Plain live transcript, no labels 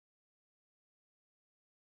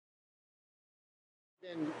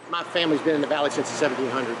My family's been in the valley since the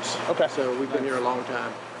 1700s. Okay. So we've been here a long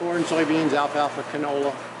time. Corn, soybeans, alfalfa, canola,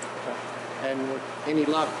 okay. And with any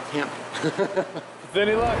luck, hemp. With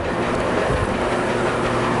any luck.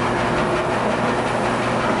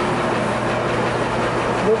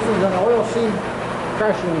 This is an oilseed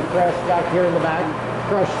crushing press out here in the back.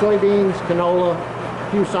 Crush soybeans, canola, a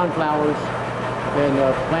few sunflowers,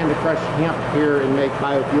 and plan to crush hemp here and make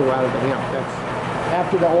biofuel out of the hemp.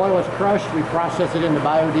 After the oil is crushed, we process it into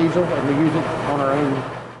biodiesel and we use it on our own.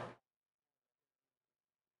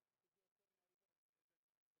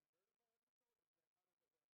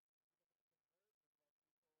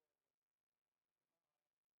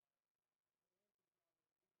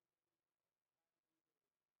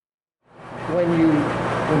 When you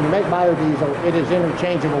make biodiesel, it is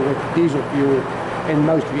interchangeable with diesel fuel in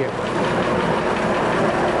most vehicles.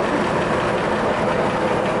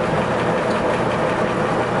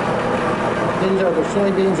 These are the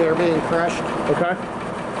soybeans that are being crushed. Okay.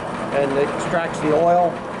 And it extracts the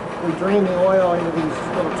oil. We drain the oil into these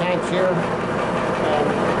little tanks here. And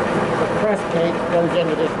the press cake goes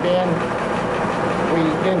into this bin. We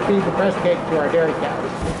then feed the press cake to our dairy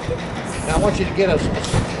cows. Now I want you to get a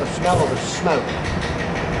smell of the smoke.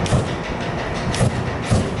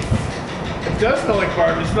 It does smell like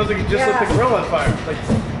barbecue. It smells like you just lit the grill on fire. Like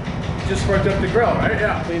just sparked up the grill, right?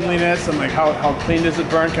 Yeah. Cleanliness and like how clean does it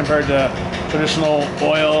burn compared to traditional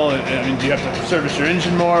oil? I mean, do you have to service your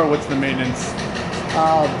engine more? What's the maintenance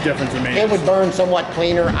difference in maintenance? It would burn somewhat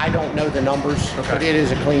cleaner. I don't know the numbers, but it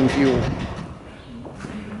is a clean fuel.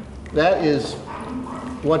 That is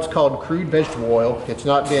what's called crude vegetable oil. It's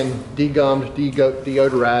not been degummed,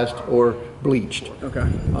 deodorized, or bleached. Okay.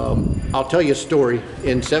 I'll tell you a story.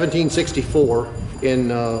 In 1764,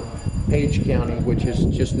 in Page County, which is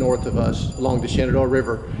just north of us along the Shenandoah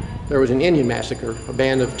River, there was an Indian massacre. A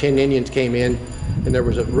band of 10 Indians came in, and there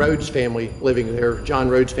was a Rhodes family living there, John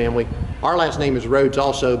Rhodes family. Our last name is Rhodes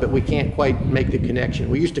also, but we can't quite make the connection.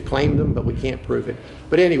 We used to claim them, but we can't prove it.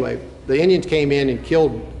 But anyway, the Indians came in and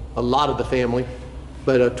killed a lot of the family,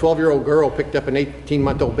 but a 12-year-old girl picked up an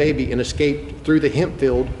 18-month-old baby and escaped through the hemp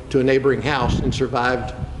field to a neighboring house and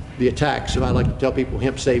survived the attack. So I like to tell people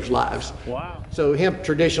hemp saves lives. Wow. So hemp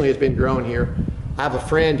traditionally has been grown here. I have a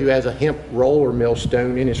friend who has a hemp roller mill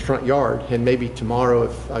stone in his front yard, and maybe tomorrow,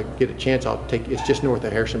 if I get a chance, I'll take it's just north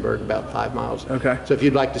of Harrisonburg, about 5 miles. Okay. So if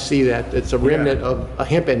you'd like to see that, it's a remnant of a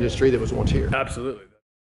hemp industry that was once here. Absolutely.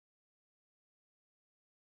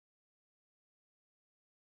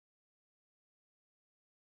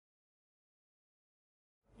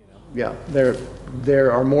 Yeah,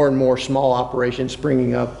 there are more and more small operations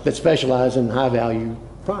springing up that specialize in high value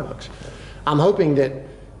products. I'm hoping that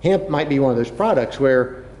hemp might be one of those products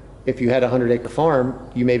where if you had a 100-acre farm,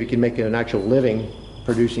 you maybe could make an actual living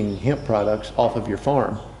producing hemp products off of your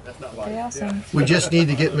farm. Very awesome. We just need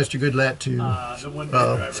to get Mr. Goodlatte to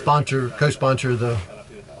co-sponsor the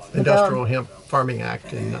Industrial Hemp Farming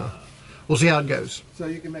Act, and we'll see how it goes. So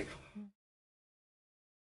you can make